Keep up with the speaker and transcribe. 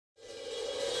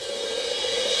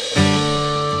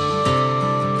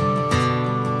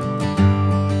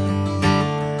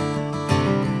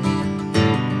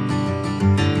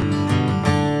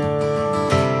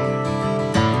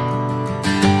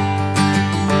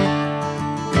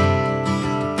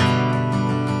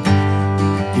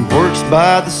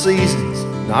by the seasons,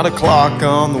 not a clock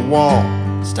on the wall.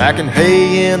 Stacking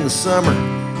hay in the summer,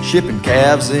 shipping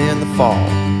calves in the fall.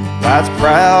 Rides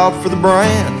proud for the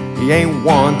brand, he ain't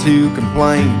one to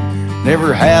complain.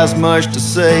 Never has much to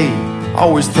say,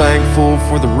 always thankful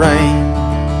for the rain.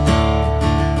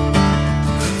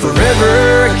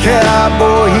 Forever a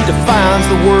cowboy, he defines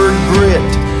the word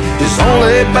grit. His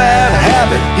only bad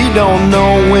habit, he don't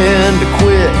know when to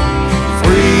quit.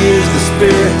 Free is the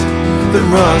spirit that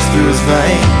runs through his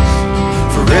veins.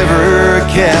 Forever a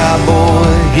cowboy,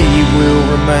 he will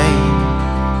remain.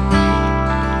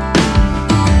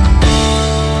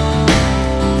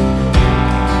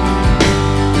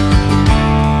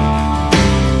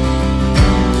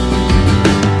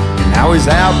 Now he's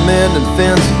out mending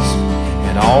fences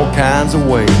in all kinds of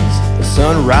ways. The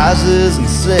sun rises and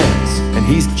sets, and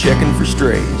he's checking for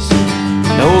strays.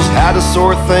 Knows how to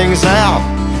sort things out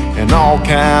in all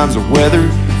kinds of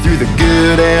weather, through the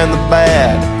good and the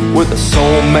bad, with a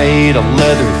soul made of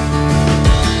leather.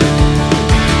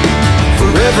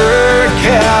 Forever a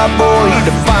cowboy, he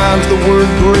defines the word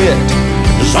grit.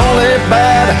 His only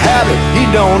bad habit, he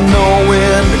don't know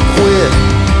when to quit.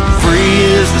 Free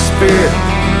is the spirit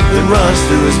that runs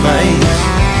through his veins.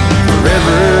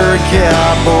 Forever a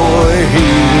cowboy, he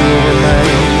will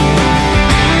remain.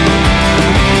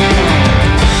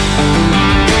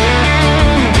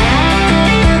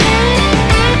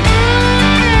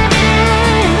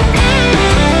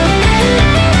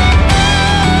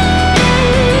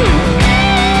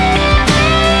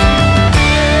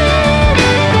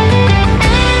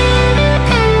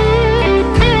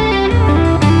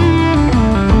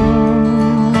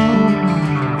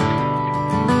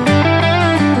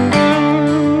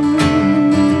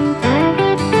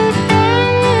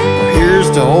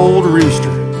 To old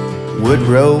Rooster,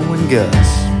 Woodrow and Gus,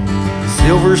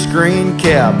 silver screen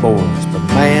cowboys, but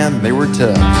man, they were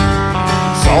tough.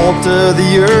 Salt of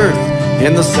the earth,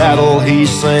 in the saddle he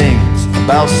sings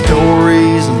about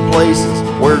stories and places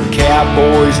where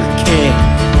cowboys are king.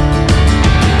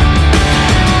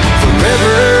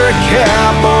 Forever a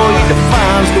cowboy, he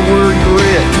defines the word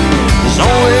grit. His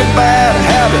only bad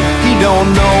habit, he don't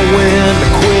know when to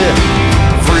quit.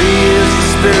 Free is the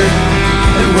spirit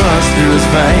that runs through his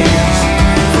veins.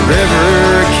 Forever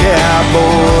a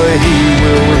cowboy, he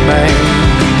will remain.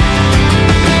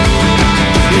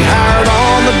 He hired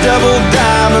on the double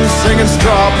diamond, singing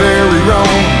Strawberry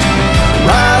Roan.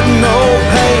 Riding old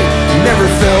hay, never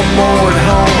felt more at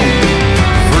home.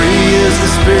 Free is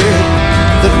the spirit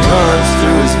that runs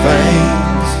through his veins.